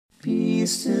Be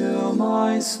still,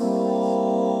 my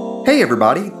soul. Hey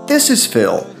everybody, this is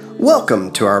Phil.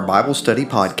 Welcome to our Bible Study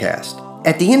Podcast.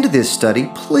 At the end of this study,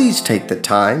 please take the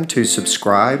time to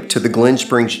subscribe to the Glen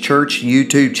Springs Church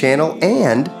YouTube channel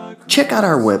and check out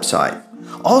our website.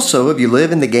 Also, if you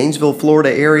live in the Gainesville,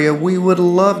 Florida area, we would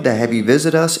love to have you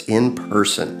visit us in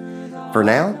person. For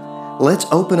now, let's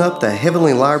open up the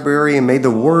Heavenly Library and may the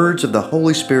words of the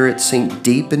Holy Spirit sink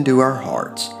deep into our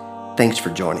hearts. Thanks for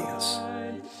joining us.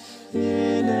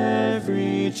 In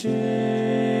every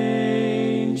change,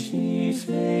 He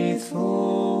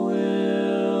faithful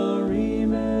will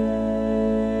remain.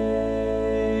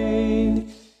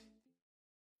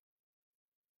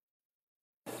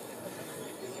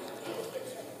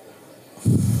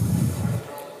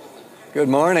 Good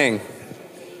morning.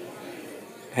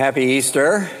 Happy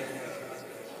Easter.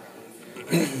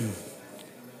 It's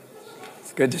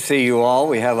good to see you all.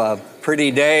 We have a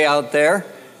pretty day out there.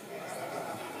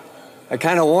 I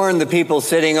kind of warned the people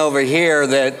sitting over here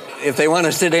that if they want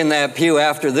to sit in that pew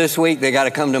after this week, they got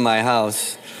to come to my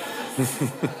house.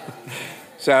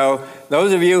 So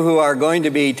those of you who are going to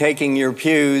be taking your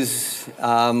pews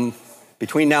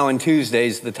between now and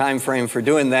Tuesday's the time frame for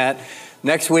doing that.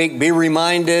 Next week, be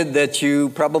reminded that you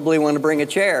probably want to bring a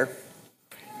chair.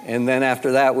 And then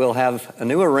after that, we'll have a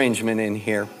new arrangement in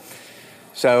here.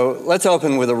 So let's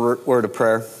open with a word of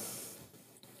prayer.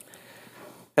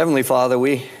 Heavenly Father,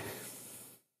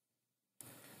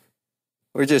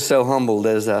 we're just so humbled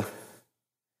as a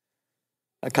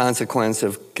consequence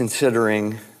of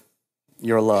considering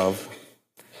your love.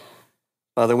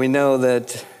 Father, we know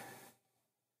that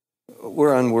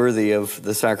we're unworthy of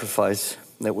the sacrifice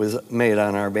that was made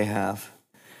on our behalf.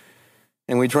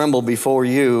 And we tremble before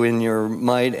you in your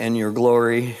might and your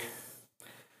glory.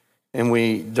 And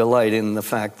we delight in the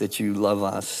fact that you love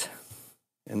us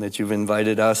and that you've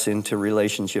invited us into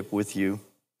relationship with you.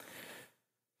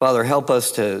 Father, help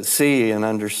us to see and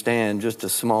understand just a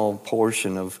small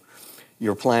portion of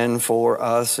your plan for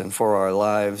us and for our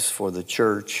lives, for the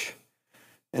church,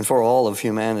 and for all of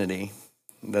humanity,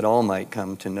 that all might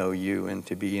come to know you and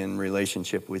to be in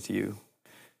relationship with you.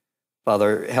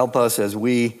 Father, help us as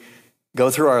we go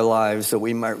through our lives that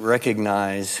we might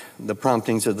recognize the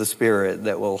promptings of the Spirit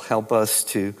that will help us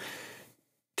to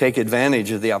take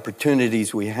advantage of the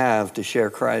opportunities we have to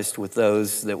share Christ with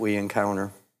those that we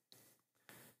encounter.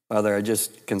 Father, I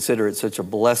just consider it such a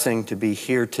blessing to be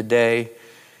here today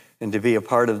and to be a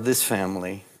part of this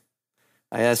family.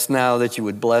 I ask now that you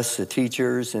would bless the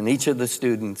teachers and each of the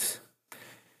students.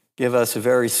 Give us a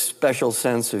very special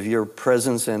sense of your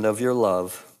presence and of your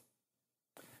love.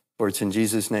 For it's in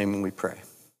Jesus' name we pray.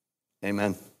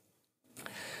 Amen.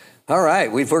 All right,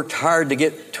 we've worked hard to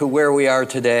get to where we are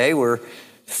today. We're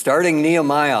starting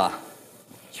Nehemiah,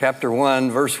 chapter 1,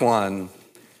 verse 1.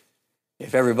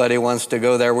 If everybody wants to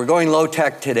go there, we're going low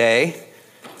tech today,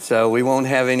 so we won't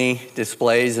have any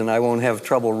displays and I won't have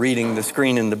trouble reading the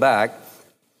screen in the back.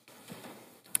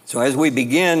 So as we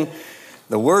begin,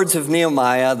 the words of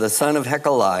Nehemiah, the son of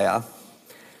Hekeliah.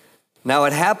 Now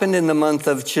it happened in the month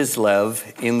of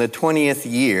Chislev in the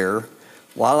 20th year,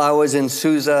 while I was in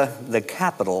Susa, the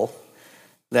capital,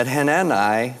 that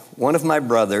Hanani, one of my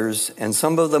brothers, and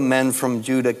some of the men from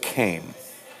Judah came.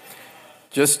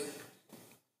 Just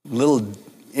little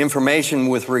information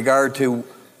with regard to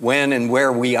when and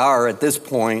where we are at this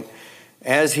point.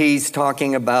 As he's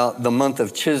talking about the month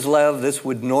of Chislev, this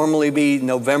would normally be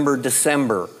November,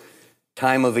 December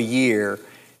time of a year.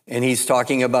 And he's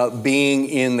talking about being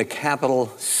in the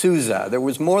capital, Susa. There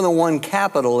was more than one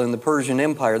capital in the Persian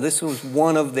Empire. This was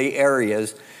one of the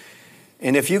areas.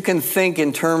 And if you can think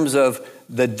in terms of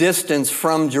the distance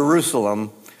from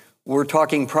Jerusalem, we're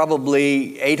talking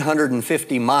probably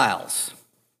 850 miles.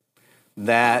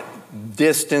 That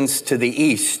distance to the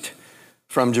east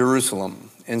from Jerusalem.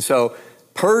 And so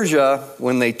Persia,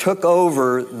 when they took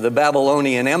over the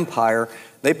Babylonian Empire,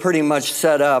 they pretty much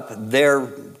set up their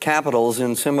capitals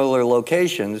in similar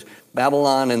locations,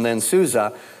 Babylon and then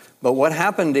Susa. But what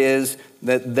happened is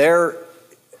that their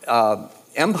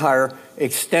empire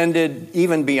extended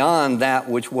even beyond that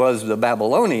which was the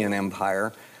Babylonian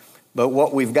Empire. But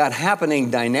what we've got happening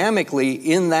dynamically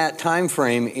in that time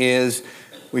frame is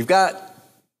we've got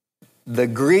the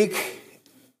Greek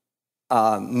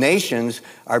nations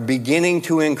are beginning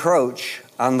to encroach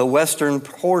on the western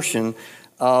portion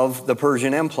of the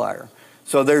Persian Empire.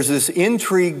 So there's this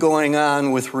intrigue going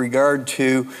on with regard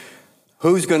to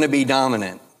who's going to be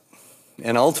dominant.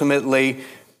 And ultimately,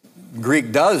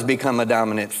 Greek does become a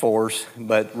dominant force,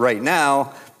 but right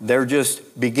now, they're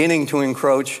just beginning to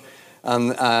encroach,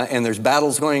 and there's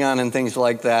battles going on and things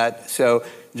like that. So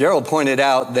Gerald pointed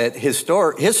out that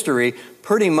history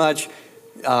pretty much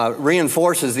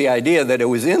reinforces the idea that it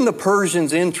was in the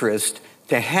Persians' interest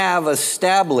to have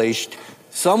established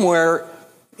somewhere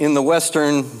in the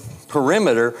western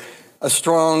perimeter a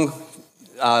strong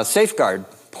safeguard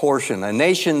portion, a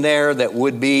nation there that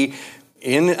would be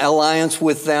in alliance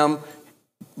with them,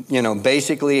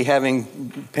 basically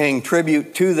paying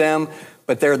tribute to them,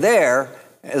 but they're there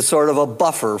as sort of a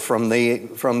buffer from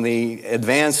the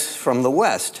advance from the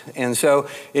west. And so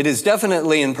it is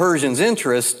definitely in Persians'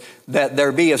 interest that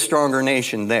there be a stronger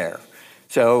nation there.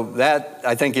 So that,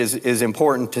 I think, is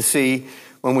important to see.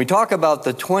 When we talk about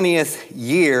the 20th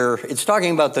year, it's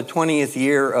talking about the 20th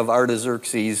year of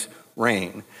Artaxerxes'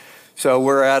 reign. So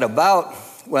we're at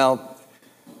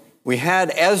we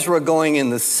had Ezra going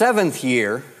in the 7th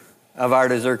year of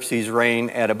Artaxerxes' reign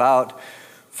at about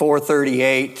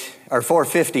 438 or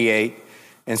 458.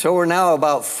 And so we're now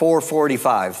about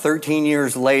 445, 13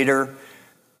 years later,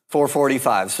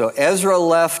 445. So Ezra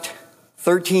left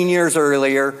 13 years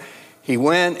earlier. He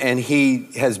went and he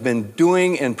has been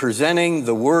doing and presenting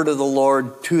the word of the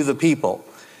Lord to the people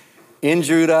in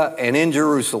Judah and in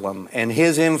Jerusalem. And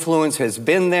his influence has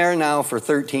been there now for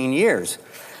 13 years.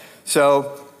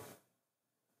 So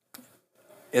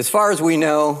as far as we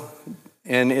know,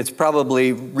 and it's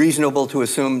probably reasonable to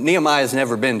assume, Nehemiah has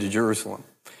never been to Jerusalem.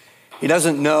 He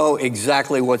doesn't know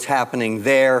exactly what's happening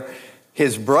there.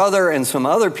 His brother and some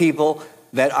other people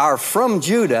that are from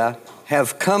Judah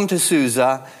have come to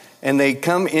Susa, and they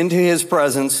come into his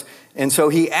presence. And so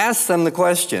he asked them the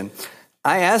question.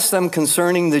 I asked them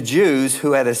concerning the Jews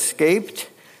who had escaped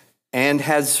and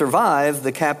had survived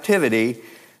the captivity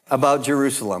about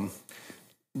Jerusalem.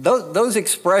 Those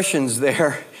expressions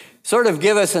there sort of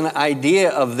give us an idea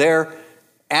of their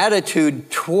attitude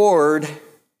toward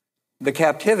the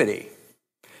captivity.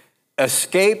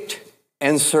 Escaped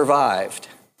and survived.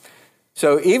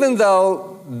 So even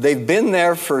though they've been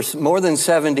there for more than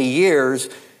 70 years,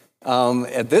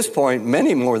 at this point,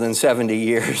 many more than 70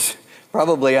 years,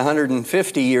 probably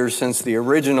 150 years since the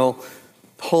original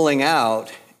pulling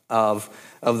out of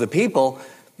the people,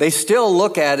 they still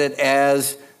look at it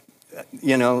as,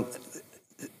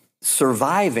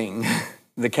 surviving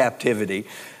the captivity.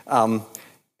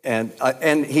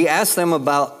 And he asked them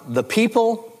about the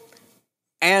people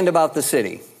and about the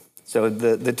city. So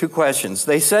the two questions.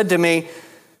 They said to me,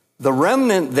 the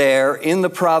remnant there in the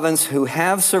province who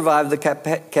have survived the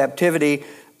captivity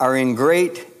are in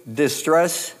great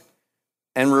distress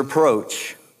and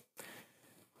reproach.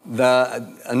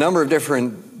 A number of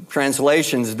different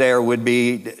translations there would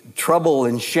be trouble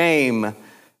and shame,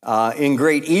 in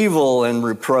great evil and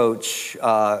reproach,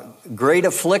 great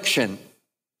affliction.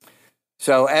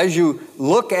 So as you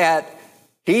look at,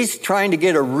 he's trying to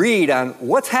get a read on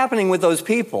what's happening with those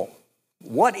people.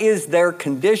 What is their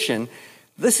condition?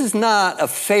 This is not a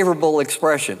favorable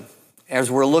expression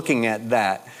as we're looking at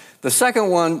that. The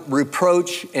second one,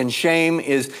 reproach and shame,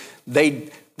 is they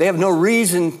have no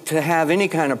reason to have any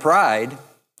kind of pride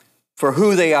for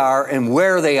who they are and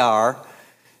where they are,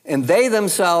 and they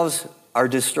themselves are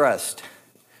distressed.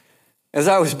 As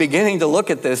I was beginning to look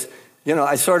at this,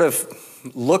 I sort of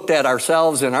looked at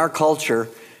ourselves and our culture,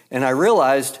 and I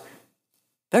realized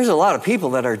there's a lot of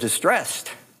people that are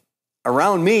distressed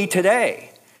around me today.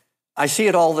 I see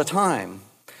it all the time.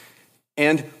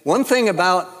 And one thing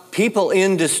about people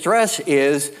in distress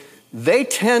is they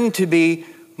tend to be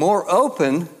more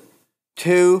open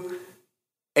to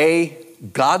a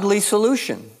godly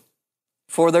solution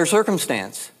for their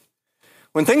circumstance.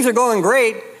 When things are going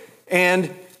great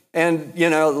and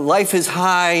life is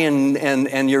high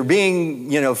and you're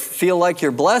being, feel like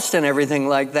you're blessed and everything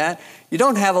like that, you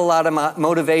don't have a lot of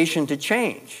motivation to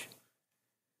change.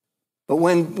 But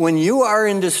when you are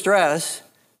in distress,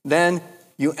 then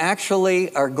you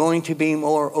actually are going to be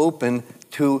more open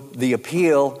to the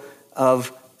appeal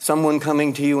of someone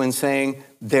coming to you and saying,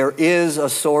 there is a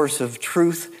source of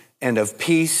truth and of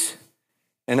peace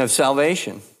and of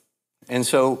salvation. And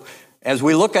so as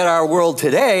we look at our world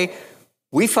today,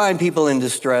 we find people in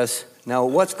distress. Now,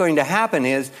 what's going to happen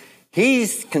is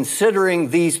he's considering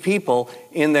these people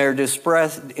in their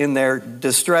distress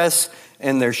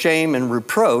and their shame and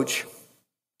reproach.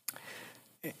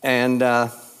 And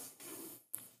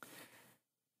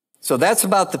so that's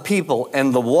about the people.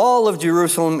 And the wall of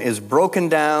Jerusalem is broken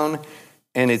down,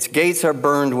 and its gates are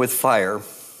burned with fire.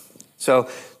 So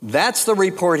that's the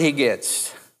report he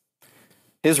gets.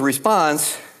 His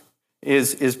response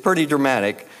is pretty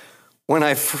dramatic. When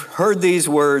I heard these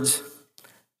words,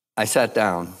 I sat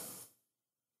down,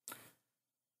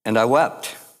 and I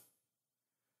wept,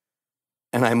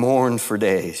 and I mourned for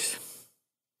days.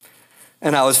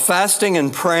 And I was fasting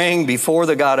and praying before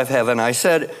the God of heaven. I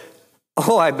said,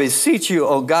 Oh, I beseech you,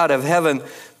 O God of heaven,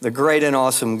 the great and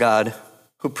awesome God,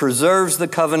 who preserves the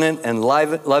covenant and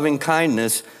loving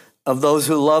kindness of those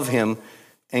who love him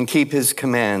and keep his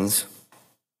commandments.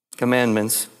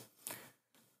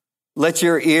 Let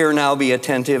your ear now be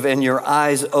attentive and your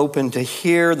eyes open to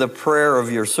hear the prayer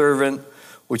of your servant,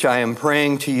 which I am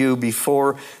praying to you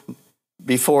before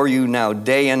you now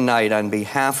day and night on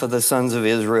behalf of the sons of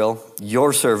Israel,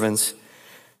 your servants,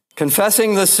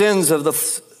 confessing the sins of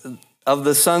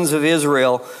the sons of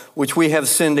Israel, which we have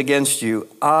sinned against you.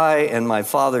 I and my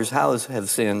father's house have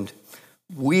sinned.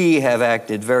 We have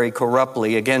acted very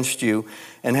corruptly against you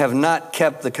and have not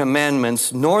kept the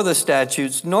commandments, nor the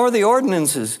statutes, nor the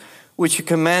ordinances which you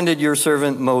commanded your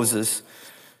servant Moses.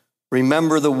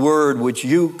 Remember the word which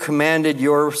you commanded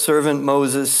your servant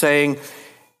Moses, saying,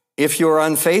 if you are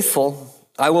unfaithful,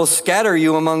 I will scatter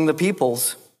you among the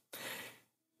peoples.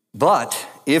 But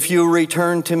if you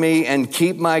return to me and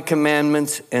keep my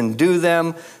commandments and do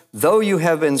them, though you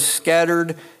have been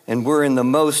scattered and were in the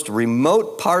most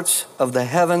remote parts of the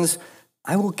heavens,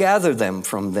 I will gather them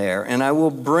from there, and I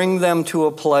will bring them to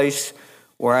a place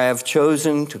where I have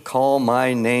chosen to call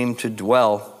my name to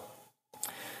dwell.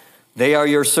 They are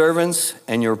your servants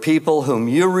and your people whom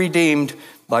you redeemed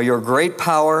by your great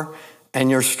power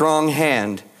and your strong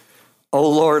hand. O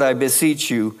Lord, I beseech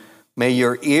you, may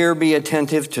your ear be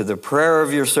attentive to the prayer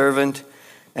of your servant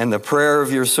and the prayer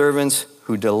of your servants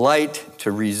who delight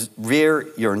to revere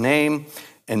your name,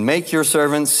 and make your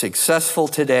servant successful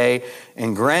today,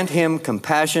 and grant him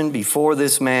compassion before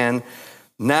this man.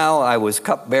 Now I was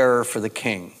cupbearer for the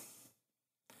king.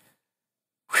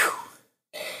 Whew.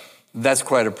 That's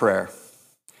quite a prayer.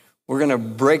 We're going to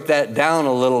break that down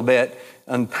a little bit,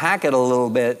 unpack it a little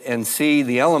bit, and see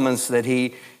the elements that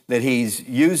he's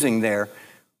using there.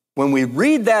 When we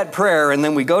read that prayer and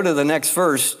then we go to the next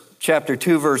verse, chapter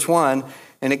 2, verse 1,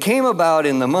 and it came about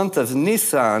in the month of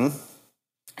Nisan,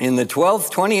 in the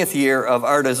 20th year of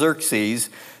Artaxerxes,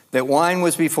 that wine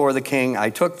was before the king.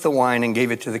 I took the wine and gave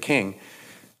it to the king.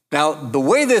 Now, the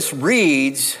way this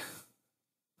reads,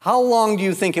 how long do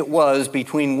you think it was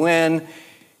between when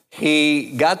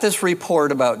he got this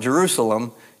report about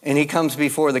Jerusalem and he comes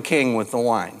before the king with the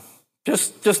wine?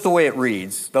 Just the way it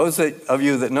reads. Those of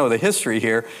you that know the history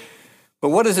here, but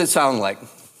what does it sound like?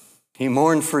 He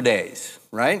mourned for days,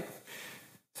 right?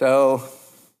 So,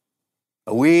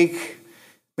 a week,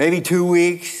 maybe 2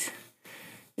 weeks.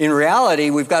 In reality,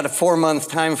 we've got a 4-month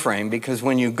time frame, because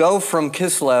when you go from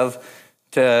Kislev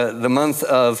to the month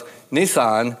of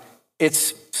Nisan,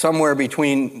 it's somewhere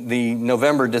between the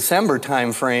November-December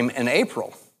time frame and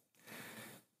April.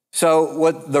 So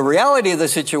what the reality of the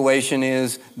situation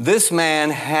is, this man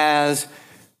has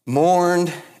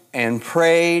mourned and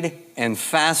prayed and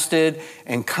fasted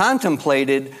and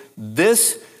contemplated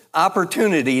this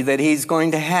opportunity that he's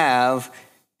going to have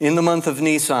in the month of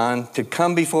Nisan to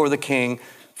come before the king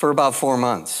for about 4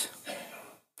 months.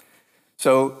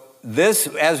 So this,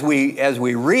 as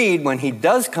we read, when he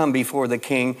does come before the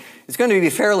king, it's going to be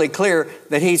fairly clear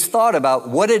that he's thought about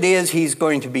what it is he's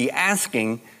going to be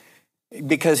asking,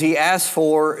 because he asked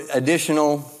for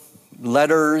additional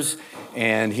letters,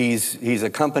 and he's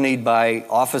accompanied by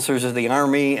officers of the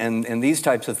army and these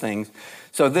types of things.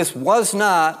 So this was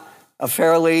not a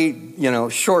fairly,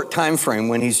 short time frame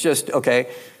when he's just, okay,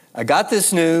 I got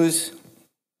this news,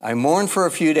 I mourned for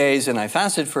a few days, and I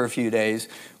fasted for a few days.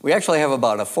 We actually have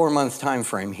about a 4-month time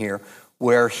frame here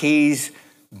where he's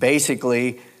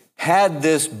basically had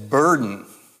this burden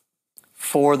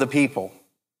for the people.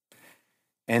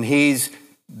 And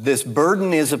this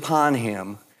burden is upon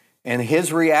him. And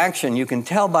his reaction, you can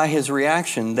tell by his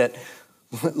reaction that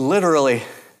literally,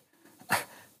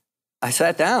 I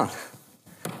sat down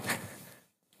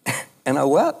and I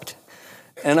wept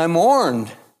and I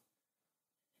mourned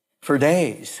for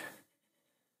days.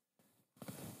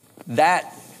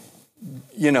 That,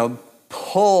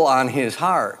 pull on his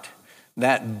heart,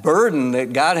 that burden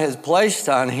that God has placed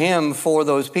on him for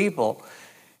those people,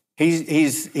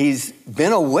 he's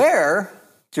been aware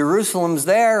Jerusalem's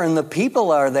there and the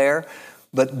people are there,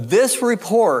 but this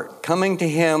report coming to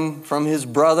him from his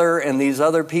brother and these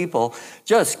other people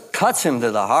just cuts him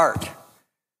to the heart.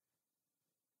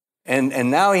 And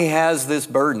now he has this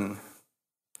burden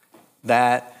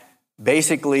that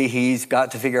basically he's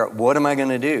got to figure out, what am I going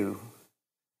to do?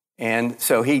 And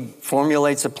so he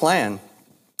formulates a plan.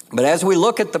 But as we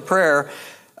look at the prayer,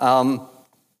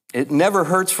 it never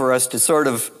hurts for us to sort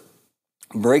of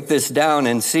break this down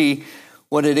and see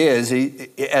what it is.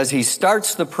 As he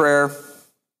starts the prayer,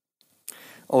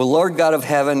 O Lord God of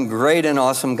heaven, great and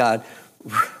awesome God,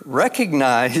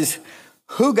 recognize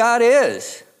who God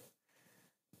is.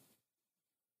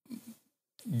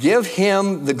 Give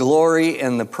him the glory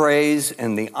and the praise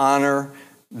and the honor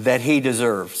that he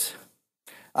deserves.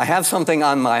 I have something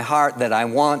on my heart that I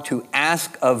want to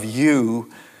ask of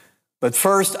you, but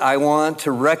first I want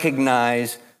to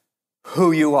recognize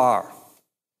who you are.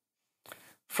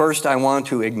 First, I want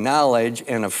to acknowledge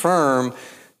and affirm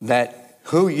that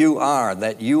who you are,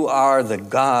 that you are the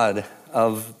God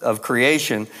of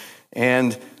creation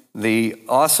and the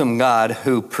awesome God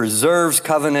who preserves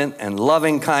covenant and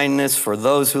loving kindness for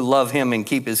those who love him and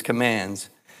keep his commands.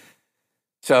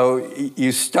 So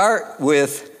you start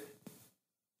with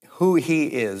who he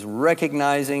is,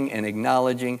 recognizing and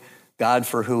acknowledging God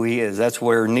for who he is. That's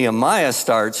where Nehemiah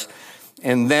starts.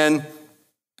 And then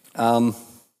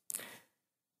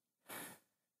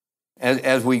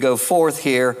as we go forth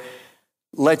here,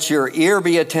 let your ear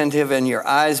be attentive and your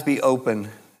eyes be open.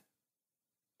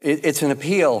 It's an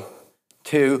appeal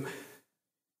to,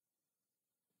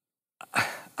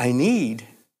 I need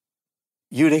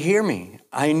you to hear me.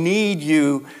 I need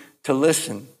you to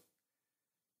listen.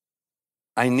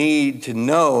 I need to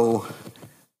know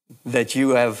that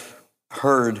you have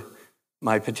heard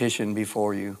my petition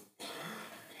before you.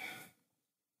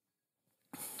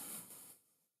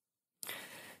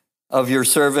 Of your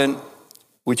servant,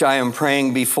 which I am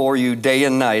praying before you day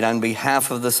and night on behalf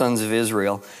of the sons of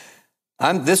Israel.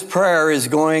 This prayer is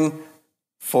going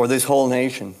for this whole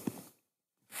nation,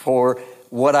 for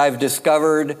what I've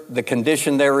discovered, the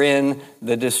condition they're in,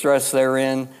 the distress they're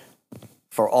in,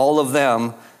 for all of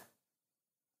them.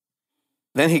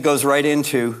 Then he goes right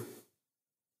into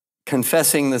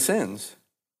confessing the sins.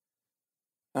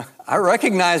 I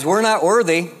recognize we're not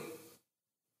worthy.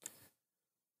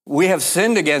 We have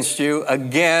sinned against you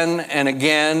again and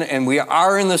again, and we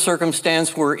are in the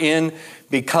circumstance we're in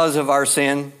because of our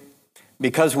sin,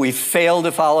 because we failed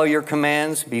to follow your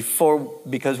commands,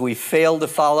 because we failed to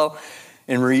follow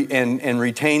and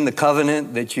retain the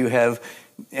covenant that you have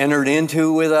entered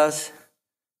into with us.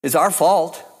 It's our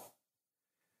fault.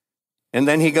 And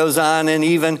then he goes on and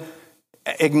even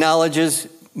acknowledges,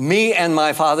 me and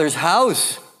my father's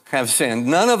house have sinned.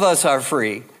 None of us are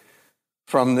free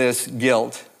from this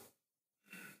guilt,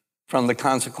 from the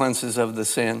consequences of the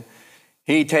sin.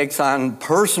 He takes on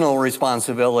personal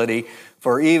responsibility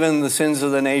for even the sins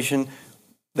of the nation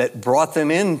that brought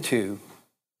them into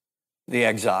the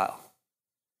exile.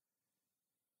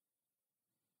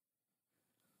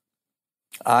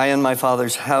 I and my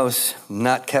father's house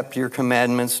not kept your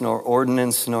commandments, nor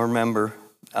ordinance, nor remember.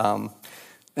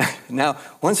 Now,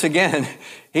 once again,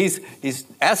 he's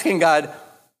asking God,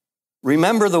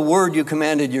 remember the word you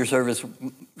commanded your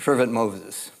servant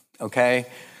Moses, okay?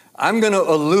 I'm going to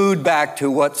allude back to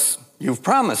what you've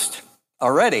promised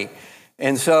already.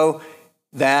 And so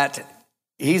that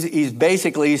he's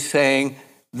basically saying,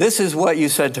 this is what you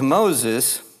said to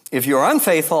Moses. If you're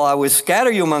unfaithful, I will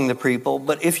scatter you among the people,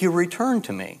 but if you return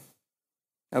to me,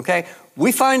 okay?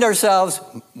 We find ourselves,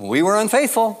 we were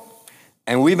unfaithful,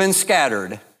 and we've been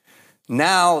scattered.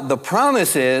 Now, the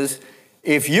promise is,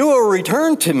 if you will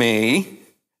return to me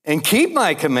and keep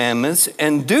my commandments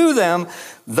and do them,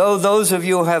 though those of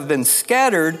you who have been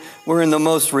scattered were in the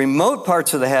most remote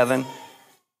parts of the heaven,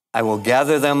 I will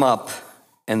gather them up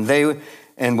and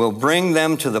will bring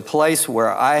them to the place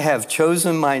where I have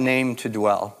chosen my name to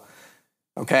dwell.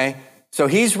 Okay? So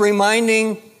he's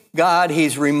reminding God,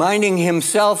 he's reminding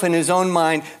himself in his own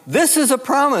mind, this is a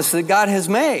promise that God has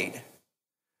made.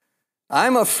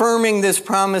 I'm affirming this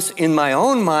promise in my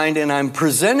own mind, and I'm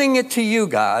presenting it to you,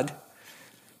 God.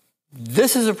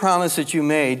 This is a promise that you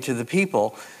made to the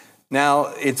people. Now,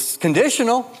 it's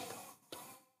conditional.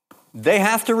 They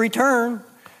have to return.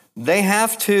 They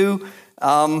have to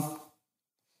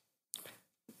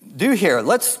do here.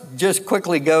 Let's just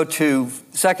quickly go to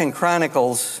 2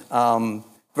 Chronicles,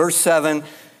 verse 7,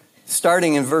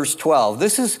 starting in verse 12.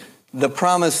 This is the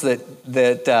promise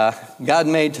that God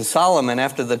made to Solomon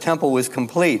after the temple was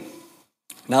complete.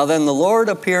 Now then the Lord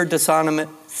appeared to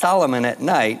Solomon at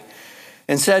night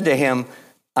and said to him,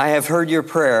 I have heard your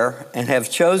prayer and have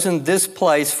chosen this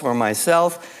place for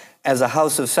myself as a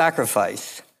house of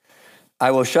sacrifice.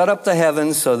 I will shut up the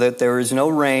heavens so that there is no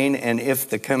rain, and if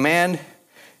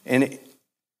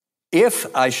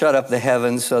I shut up the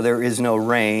heavens so there is no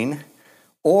rain,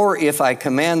 or if I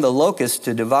command the locusts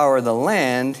to devour the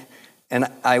land, and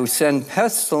I send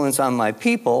pestilence on my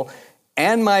people,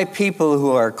 and my people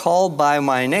who are called by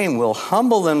my name will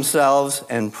humble themselves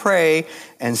and pray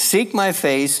and seek my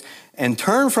face and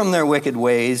turn from their wicked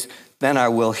ways, then I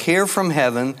will hear from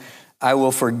heaven, I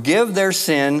will forgive their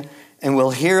sin, and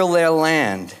will heal their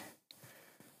land.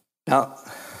 Now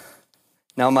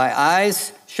my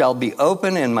eyes shall be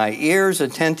open and my ears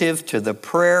attentive to the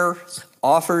prayers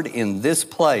offered in this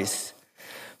place.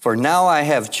 For now I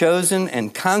have chosen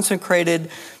and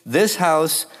consecrated this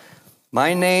house.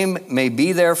 My name may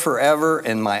be there forever,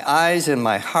 and my eyes and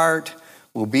my heart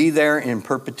will be there in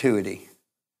perpetuity.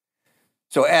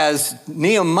 So as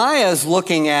Nehemiah is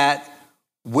looking at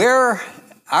where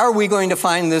are we going to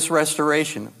find this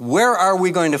restoration? Where are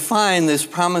we going to find this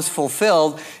promise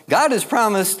fulfilled? God has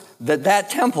promised that that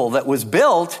temple that was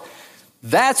built,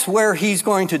 that's where he's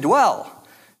going to dwell.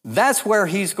 That's where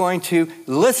he's going to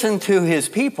listen to his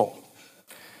people.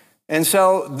 And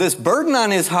so this burden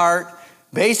on his heart,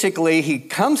 basically he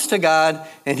comes to God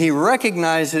and he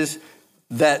recognizes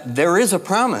that there is a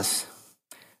promise.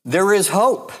 There is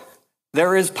hope.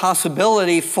 There is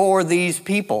possibility for these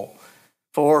people,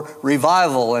 for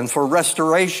revival and for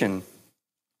restoration.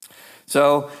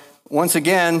 So once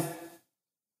again,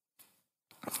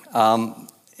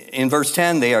 in verse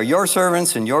 10, they are your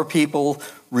servants and your people,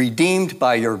 redeemed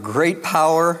by your great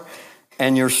power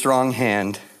and your strong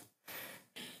hand.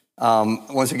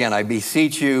 Once again, I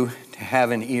beseech you to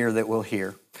have an ear that will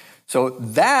hear. So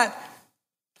that,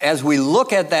 as we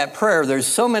look at that prayer, there's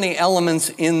so many elements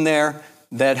in there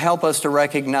that help us to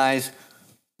recognize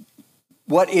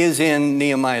what is in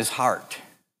Nehemiah's heart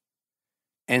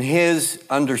and his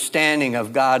understanding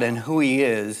of God and who he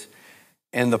is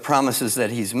and the promises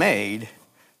that he's made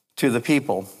to the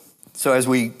people. So as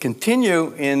we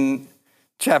continue in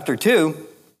chapter 2,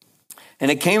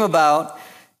 and it came about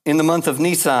in the month of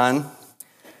Nisan,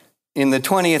 in the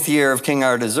 20th year of King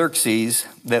Artaxerxes,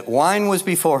 that wine was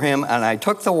before him, and I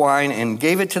took the wine and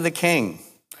gave it to the king.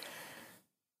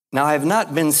 Now I have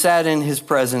not been sad in his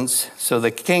presence, so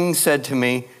the king said to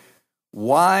me,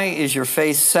 why is your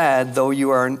face sad, though you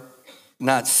are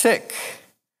not sick?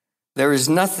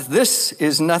 This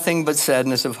is nothing but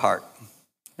sadness of heart.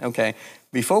 Okay,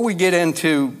 before we get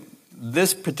into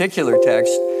this particular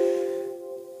text,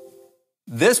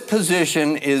 this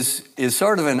position is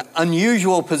sort of an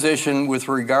unusual position with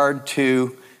regard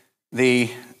to the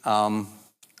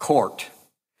court.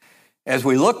 As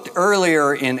we looked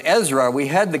earlier in Ezra, we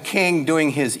had the king doing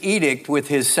his edict with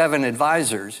his 7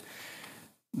 advisors.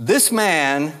 This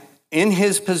man, in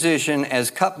his position as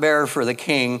cupbearer for the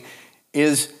king,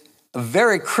 is a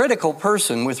very critical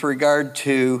person with regard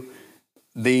to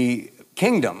the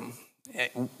kingdom.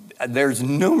 There's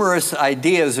numerous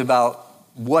ideas about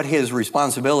what his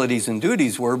responsibilities and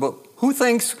duties were, but who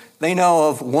thinks they know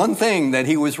of one thing that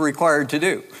he was required to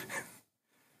do?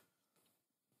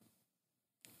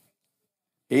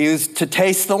 He used to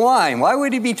taste the wine. Why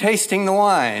would he be tasting the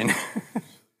wine?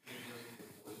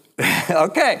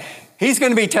 Okay, he's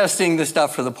going to be testing the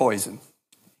stuff for the poison.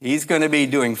 He's going to be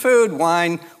doing food,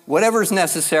 wine, whatever's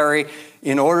necessary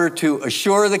in order to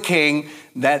assure the king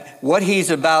that what he's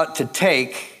about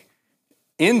to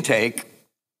intake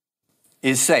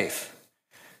is safe.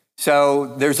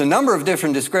 So there's a number of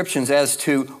different descriptions as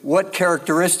to what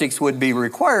characteristics would be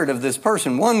required of this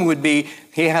person. One would be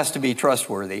he has to be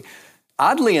trustworthy.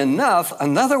 Oddly enough,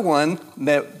 another one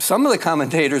that some of the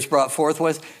commentators brought forth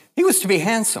was he was to be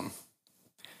handsome.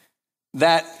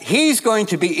 That he's going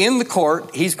to be in the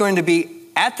court, he's going to be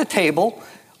at the table,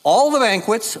 all the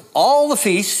banquets, all the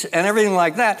feasts, and everything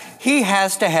like that. He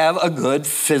has to have a good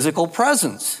physical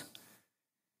presence.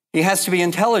 He has to be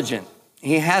intelligent.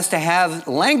 He has to have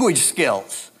language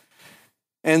skills.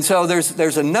 And so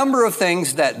there's a number of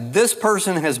things that this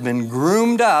person has been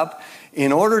groomed up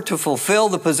in order to fulfill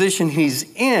the position he's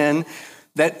in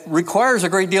that requires a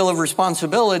great deal of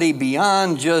responsibility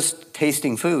beyond just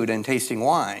tasting food and tasting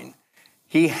wine.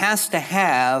 He has to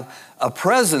have a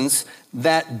presence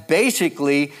that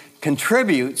basically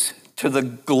contributes to the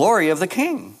glory of the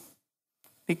king.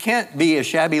 He can't be a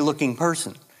shabby-looking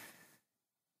person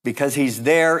because he's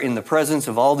there in the presence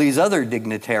of all these other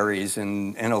dignitaries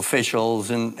and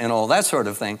officials and all that sort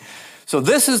of thing. So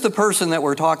this is the person that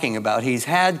we're talking about. He's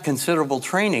had considerable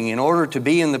training in order to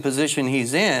be in the position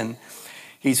he's in.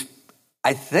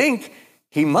 I think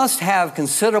he must have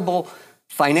considerable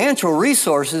financial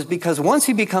resources because once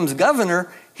he becomes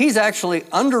governor, he's actually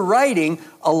underwriting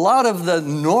a lot of the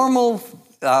normal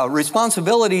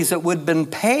responsibilities that would have been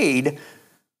paid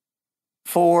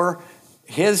for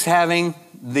his having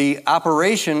the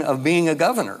operation of being a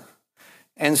governor.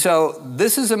 And so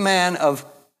this is a man of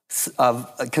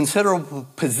a considerable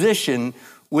position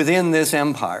within this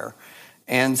empire.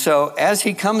 And so as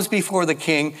he comes before the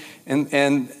king,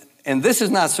 and this is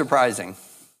not surprising.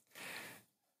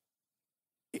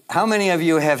 How many of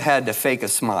you have had to fake a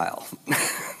smile?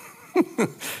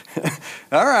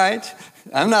 All right,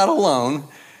 I'm not alone.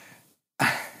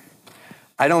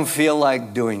 I don't feel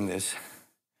like doing this,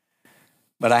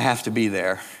 but I have to be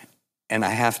there. and I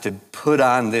have to put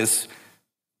on this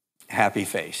happy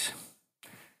face.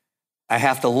 I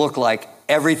have to look like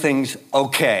everything's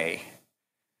okay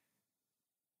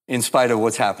in spite of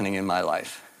what's happening in my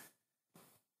life.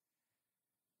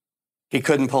 He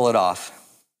couldn't pull it off.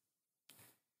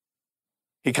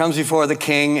 He comes before the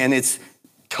king, and it's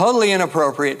totally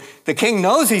inappropriate. The king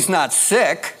knows he's not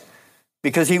sick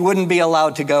because he wouldn't be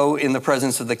allowed to go in the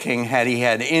presence of the king had he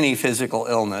had any physical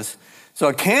illness. So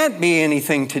it can't be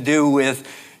anything to do with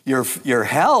your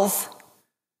health.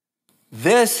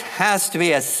 This has to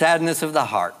be a sadness of the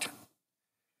heart.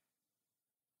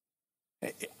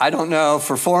 I don't know,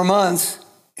 for 4 months,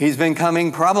 he's been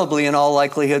coming probably in all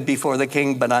likelihood before the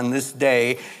king, but on this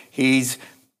day, he's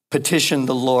petitioned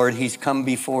the Lord. He's come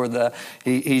before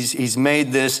he's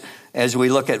made this, as we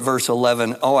look at verse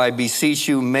 11, "Oh, I beseech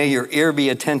you, may your ear be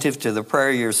attentive to the prayer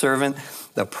of your servant,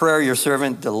 the prayer your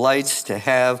servant delights to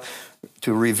have,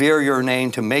 to revere your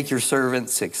name, to make your servant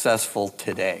successful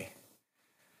today."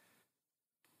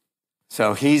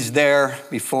 So he's there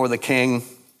before the king.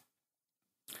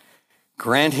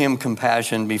 Grant him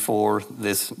compassion before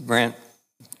this grant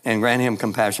him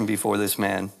compassion before this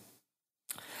man.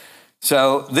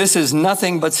 So this is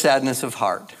nothing but sadness of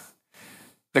heart.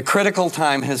 The critical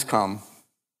time has come.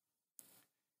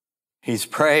 He's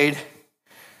prayed.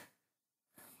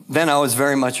 Then I was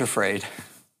very much afraid.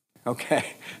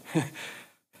 Okay.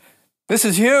 This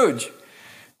is huge.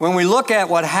 When we look at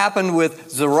what happened with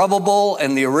Zerubbabel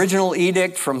and the original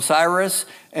edict from Cyrus,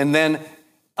 and then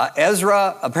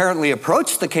Ezra apparently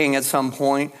approached the king at some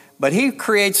point, but he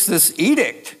creates this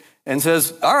edict and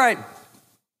says, all right,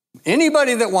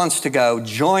 anybody that wants to go,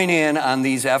 join in on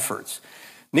these efforts.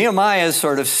 Nehemiah is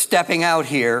sort of stepping out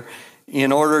here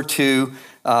in order to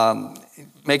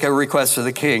make a request to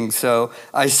the king. So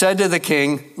I said to the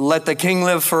king, let the king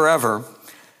live forever.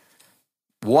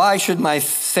 Why should my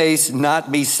face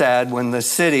not be sad when the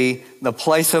city, the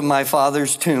place of my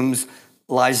father's tombs,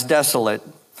 lies desolate,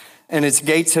 and its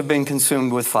gates have been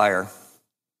consumed with fire?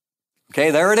 Okay,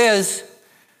 there it is.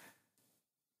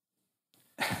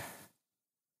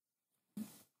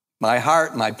 My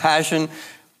heart, my passion,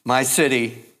 my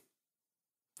city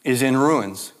is in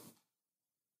ruins.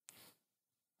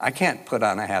 I can't put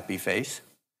on a happy face.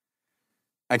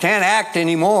 I can't act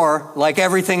anymore like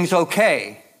everything's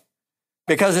okay,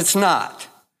 because it's not.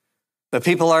 The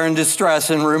people are in distress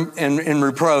and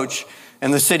reproach,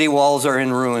 and the city walls are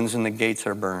in ruins, and the gates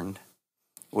are burned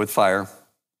with fire.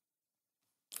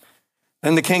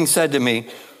 Then the king said to me,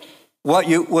 what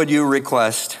would you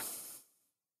request?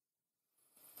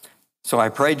 So I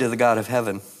prayed to the God of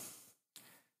heaven.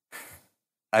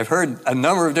 I've heard a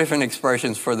number of different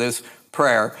expressions for this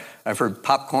prayer. I've heard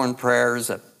popcorn prayers,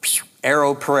 a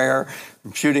arrow prayer,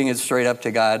 shooting it straight up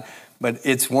to God. But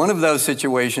it's one of those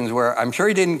situations where I'm sure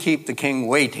he didn't keep the king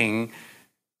waiting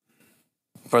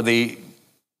for the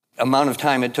amount of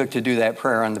time it took to do that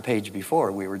prayer on the page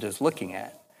before we were just looking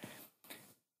at.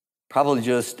 Probably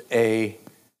just a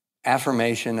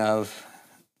affirmation of,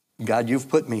 God, you've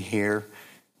put me here,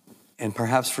 and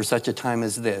perhaps for such a time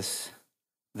as this,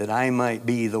 that I might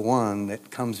be the one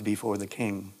that comes before the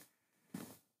king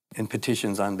and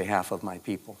petitions on behalf of my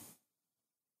people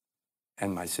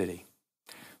and my city.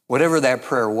 Whatever that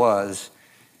prayer was,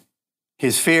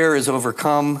 his fear is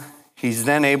overcome. He's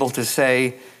then able to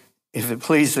say, if it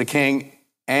please the king,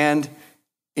 and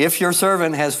if your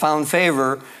servant has found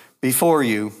favor before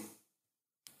you,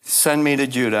 send me to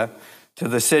Judah, to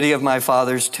the city of my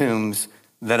father's tombs,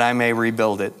 that I may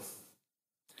rebuild it.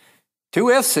 2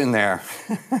 ifs in there.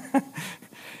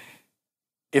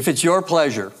 If it's your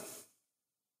pleasure,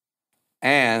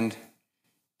 and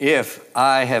if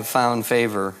I have found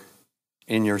favor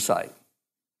in your sight.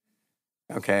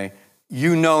 Okay?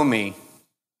 You know me.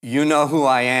 You know who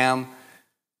I am.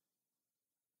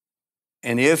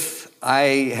 And if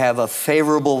I have a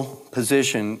favorable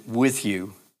position with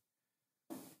you,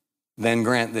 then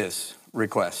grant this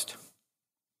request.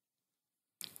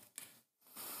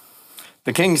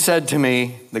 The king said to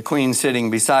me, the queen sitting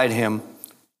beside him,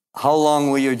 how long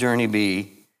will your journey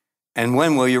be, and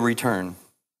when will you return?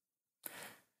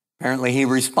 Apparently he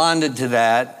responded to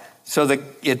that so that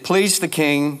it pleased the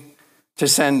king to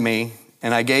send me,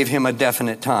 and I gave him a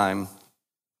definite time.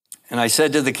 And I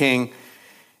said to the king,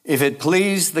 if it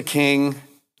please the king,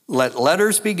 let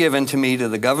letters be given to me to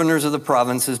the governors of the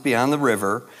provinces beyond the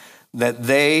river, that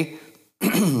they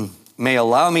may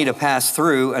allow me to pass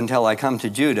through until I come to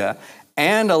Judah,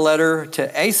 and a letter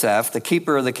to Asaph, the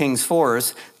keeper of the king's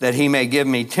forest, that he may give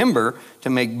me timber to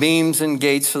make beams and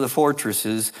gates for the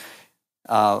fortresses,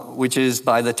 which is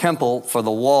by the temple, for the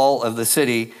wall of the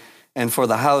city, and for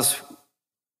the house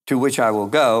to which I will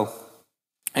go.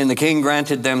 And the king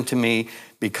granted them to me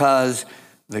because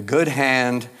the good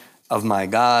hand of my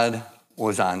God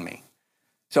was on me.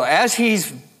 So as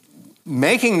he's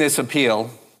making this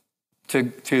appeal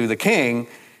to the king,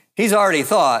 he's already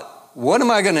thought, what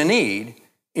am I going to need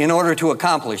in order to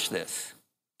accomplish this?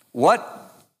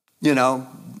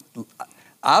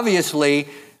 Obviously,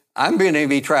 I'm going to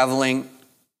be traveling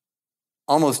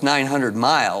almost 900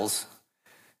 miles,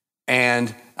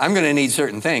 and I'm going to need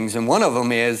certain things. And one of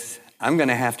them is I'm going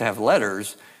to have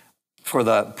letters for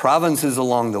the provinces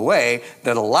along the way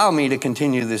that allow me to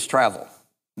continue this travel.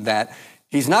 That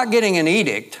he's not getting an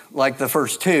edict like the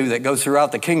first two that goes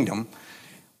throughout the kingdom.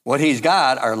 What he's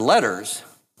got are letters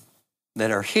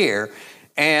that are here.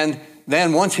 And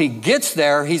then once he gets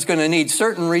there, he's going to need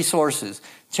certain resources.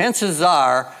 Chances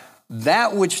are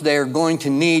that which they're going to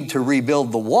need to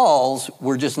rebuild the walls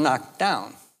were just knocked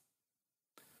down.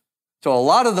 So a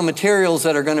lot of the materials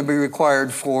that are going to be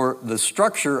required for the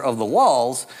structure of the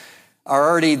walls are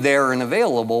already there and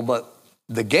available, but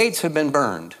the gates have been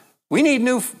burned. We need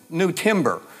new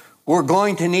timber. We're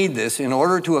going to need this. In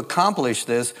order to accomplish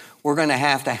this, we're going to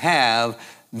have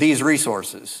these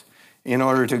resources in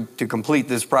order to complete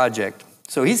this project.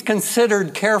 So he's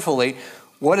considered carefully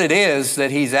what it is that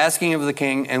he's asking of the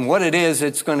king and what it is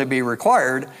that's going to be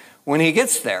required when he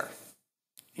gets there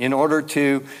in order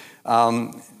to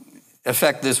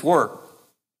effect this work.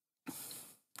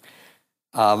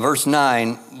 Verse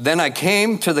 9, then I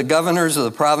came to the governors of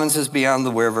the provinces beyond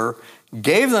the river,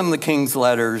 gave them the king's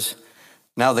letters.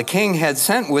 Now the king had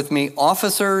sent with me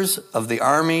officers of the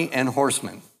army and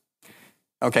horsemen.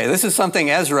 Okay, this is something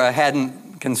Ezra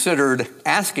hadn't considered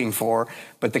asking for,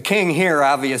 but the king here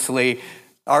obviously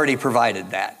already provided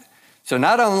that. So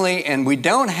not only, and we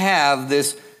don't have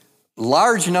this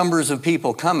large numbers of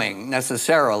people coming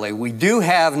necessarily, we do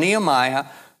have Nehemiah.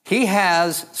 He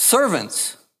has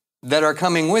servants that are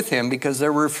coming with him because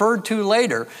they're referred to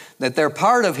later that they're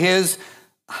part of his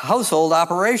household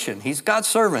operation. He's got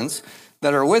servants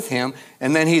that are with him,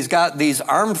 and then he's got these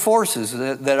armed forces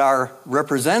that are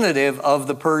representative of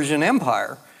the Persian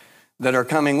Empire that are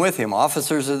coming with him,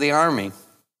 officers of the army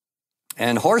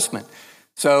and horsemen.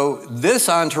 So this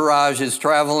entourage is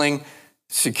traveling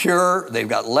secure. They've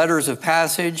got letters of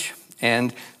passage,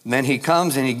 and then he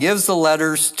comes and he gives the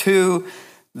letters to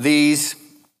these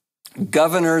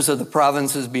governors of the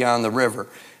provinces beyond the river.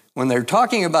 When they're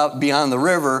talking about beyond the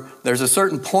river, there's a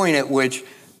certain point at which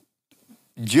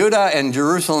Judah and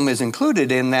Jerusalem is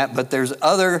included in that, but there's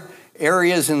other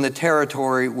areas in the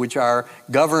territory which are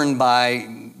governed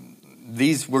by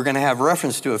these. We're going to have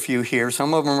reference to a few here.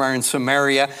 Some of them are in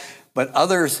Samaria, but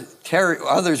others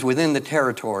within the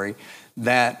territory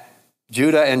that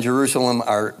Judah and Jerusalem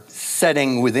are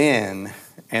setting within.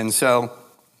 And so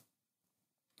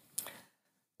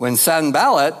when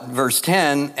Sanballat, verse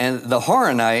 10, and the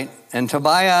Horonite and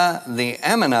Tobiah the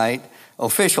Ammonite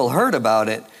official heard about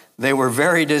it, they were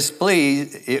very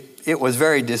displeased. It was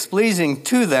very displeasing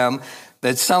to them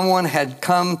that someone had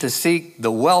come to seek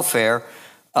the welfare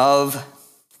of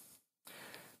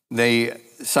the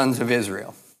sons of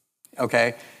Israel.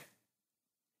 Okay?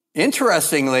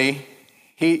 Interestingly,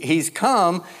 he's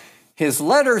come, his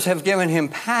letters have given him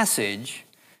passage,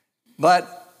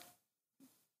 but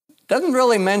doesn't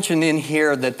really mention in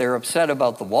here that they're upset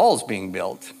about the walls being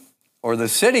built or the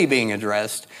city being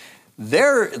addressed.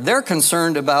 They're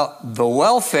concerned about the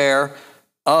welfare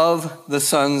of the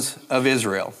sons of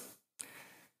Israel.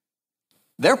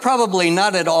 They're probably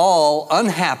not at all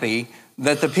unhappy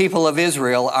that the people of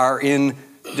Israel are in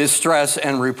distress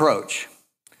and reproach.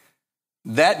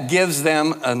 That gives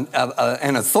them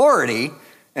an authority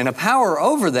and a power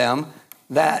over them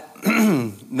that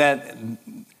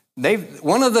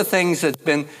one of the things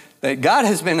that God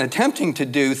has been attempting to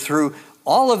do through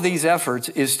all of these efforts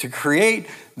is to create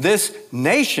this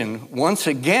nation once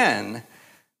again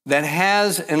that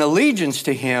has an allegiance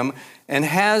to him and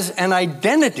has an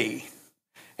identity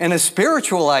and a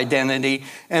spiritual identity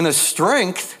and a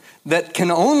strength that can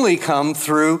only come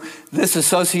through this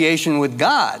association with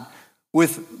God,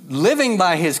 with living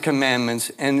by his commandments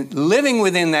and living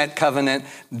within that covenant.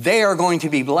 They are going to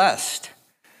be blessed.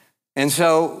 And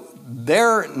so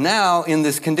they're now in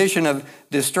this condition of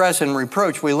distress and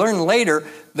reproach. We learn later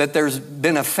that there's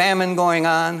been a famine going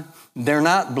on. They're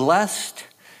not blessed.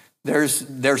 Their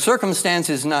circumstance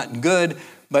is not good.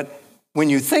 But when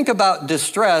you think about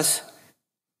distress,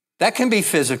 that can be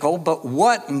physical, but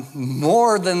what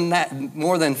more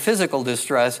than physical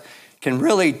distress can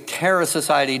really tear a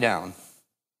society down?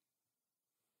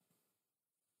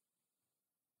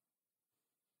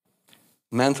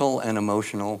 Mental and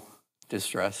emotional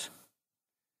distress.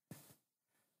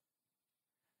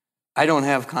 I don't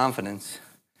have confidence.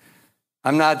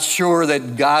 I'm not sure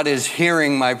that God is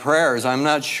hearing my prayers. I'm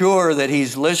not sure that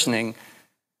He's listening.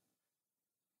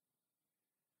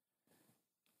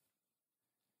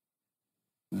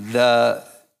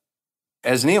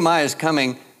 As Nehemiah is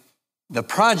coming, the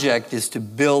project is to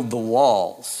build the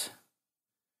walls.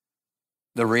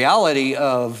 The reality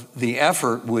of the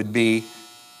effort would be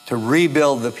to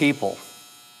rebuild the people.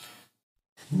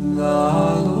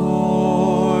 The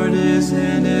Lord is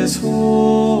in His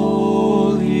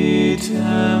holy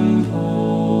temple.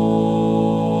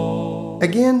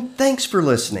 Again, thanks for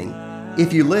listening.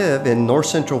 If you live in North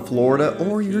Central Florida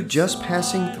or you're just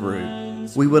passing through,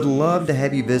 we would love to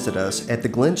have you visit us at the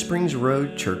Glen Springs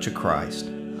Road Church of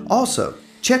Christ. Also,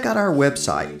 check out our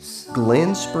website,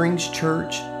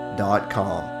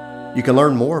 glenspringschurch.com. You can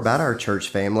learn more about our church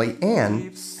family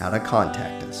and how to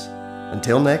contact us.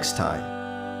 Until next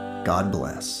time, God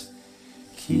bless.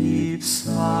 Keep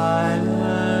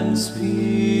silence,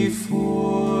 peace.